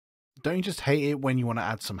Don't you just hate it when you want to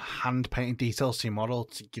add some hand-painted details to your model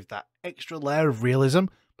to give that extra layer of realism,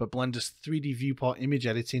 but Blender's 3D viewport image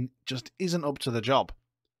editing just isn't up to the job?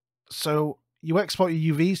 So you export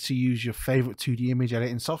your UVs to use your favorite 2D image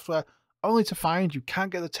editing software, only to find you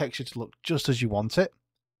can't get the texture to look just as you want it.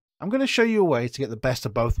 I'm going to show you a way to get the best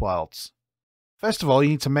of both worlds. First of all,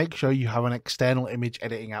 you need to make sure you have an external image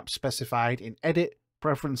editing app specified in Edit,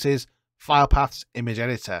 Preferences, File Paths, Image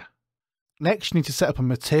Editor. Next, you need to set up a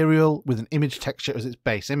material with an image texture as its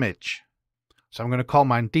base image. So I'm going to call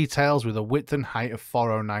mine Details with a width and height of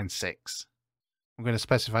 4096. I'm going to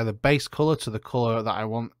specify the base color to the color that I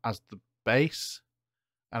want as the base,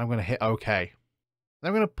 and I'm going to hit OK. Then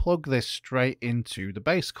I'm going to plug this straight into the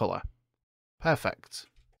base color. Perfect.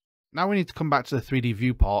 Now we need to come back to the 3D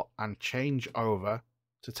viewport and change over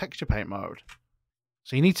to texture paint mode.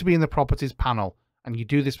 So you need to be in the properties panel, and you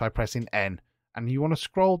do this by pressing N. And you want to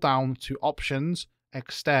scroll down to Options,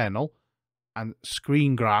 External, and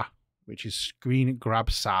Screen Grab, which is Screen Grab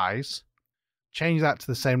Size. Change that to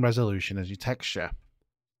the same resolution as your texture.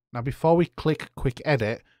 Now before we click Quick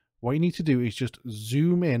Edit, what you need to do is just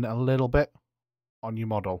zoom in a little bit on your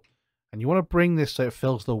model. And you want to bring this so it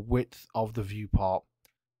fills the width of the viewport.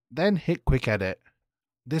 Then hit Quick Edit.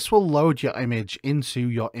 This will load your image into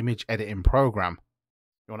your image editing program.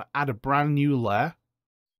 You want to add a brand new layer.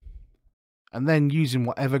 And then using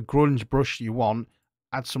whatever grunge brush you want,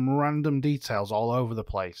 add some random details all over the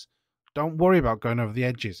place. Don't worry about going over the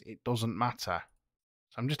edges, it doesn't matter.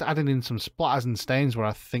 So I'm just adding in some splatters and stains where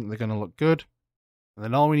I think they're going to look good. And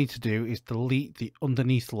then all we need to do is delete the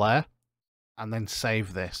underneath layer and then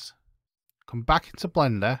save this. Come back into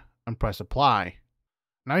Blender and press Apply.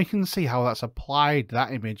 Now you can see how that's applied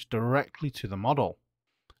that image directly to the model.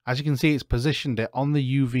 As you can see, it's positioned it on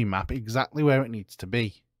the UV map exactly where it needs to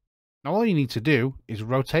be. Now all you need to do is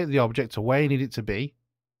rotate the object to where you need it to be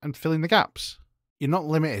and fill in the gaps. You're not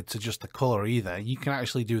limited to just the color either. You can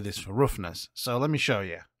actually do this for roughness. So let me show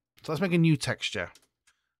you. So let's make a new texture.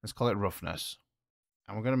 Let's call it roughness.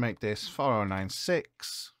 And we're going to make this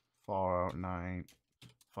 4096 by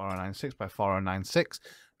 4096.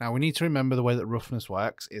 Now we need to remember the way that roughness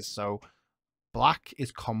works is so black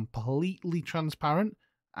is completely transparent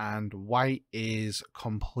and white is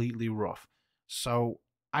completely rough. So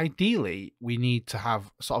ideally, we need to have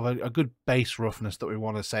sort of a good base roughness that we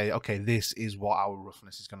want to say, okay, this is what our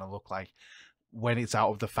roughness is going to look like when it's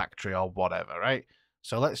out of the factory or whatever, right?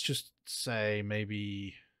 So let's just say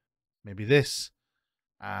maybe this,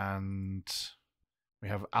 and we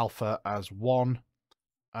have alpha as 1.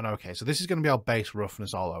 And okay, so this is going to be our base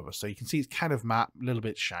roughness all over. So you can see it's kind of matte, a little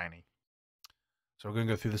bit shiny. So we're going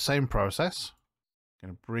to go through the same process.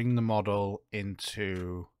 Going to bring the model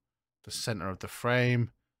into the center of the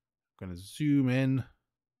frame. I'm going to zoom in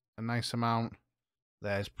a nice amount.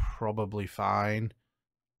 There's probably fine.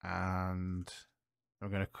 And we're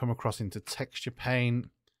going to come across into texture paint.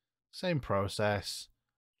 Same process.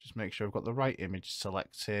 Just make sure I've got the right image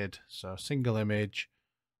selected. So single image,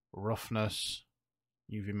 roughness,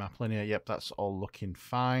 UV map linear. Yep, that's all looking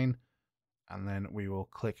fine. And then we will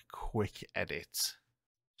click Quick Edit.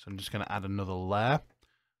 So I'm just going to add another layer.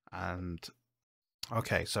 And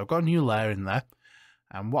okay, so I've got a new layer in there.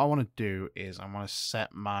 And what I want to do is I want to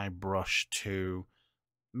set my brush to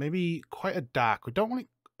maybe quite a dark. We don't want it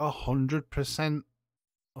 100%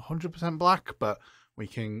 black, but we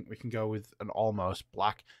can go with an almost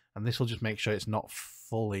black, and this will just make sure it's not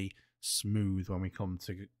fully smooth when we come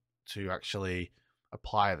to actually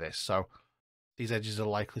apply this. So these edges are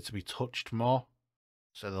likely to be touched more,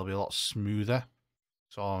 so they'll be a lot smoother.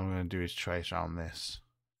 So all I'm going to do is trace around this.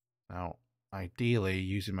 Now, ideally,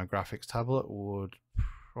 using my graphics tablet would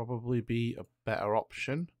probably be a better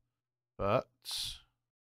option, but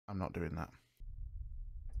I'm not doing that.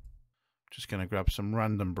 Just going to grab some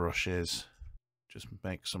random brushes, just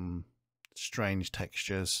make some strange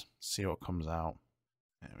textures, see what comes out.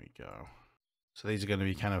 There we go. So these are going to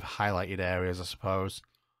be kind of highlighted areas, I suppose.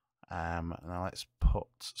 Now let's put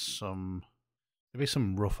maybe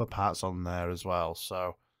some rougher parts on there as well.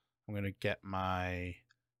 So I'm going to get my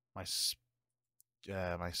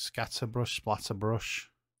splatter brush,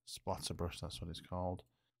 that's what it's called.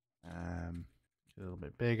 A little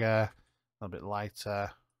bit bigger, a little bit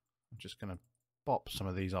lighter. I'm just going to pop some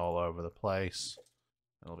of these all over the place.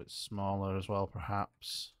 A little bit smaller as well,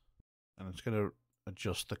 perhaps. And I'm just going to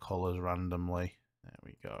adjust the colors randomly. There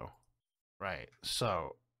we go. Right,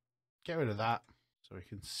 so get rid of that so we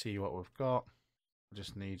can see what we've got. I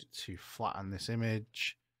just need to flatten this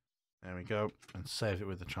image. There we go, and save it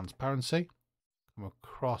with the transparency. Come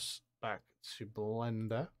across back to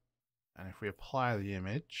Blender, and if we apply the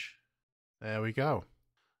image, there we go.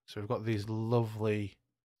 So we've got these lovely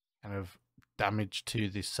kind of damage to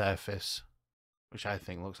the surface, which I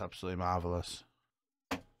think looks absolutely marvelous.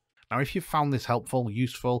 Now, if you found this helpful,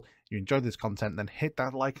 useful, you enjoyed this content, then hit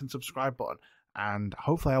that like and subscribe button, and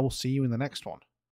hopefully I will see you in the next one.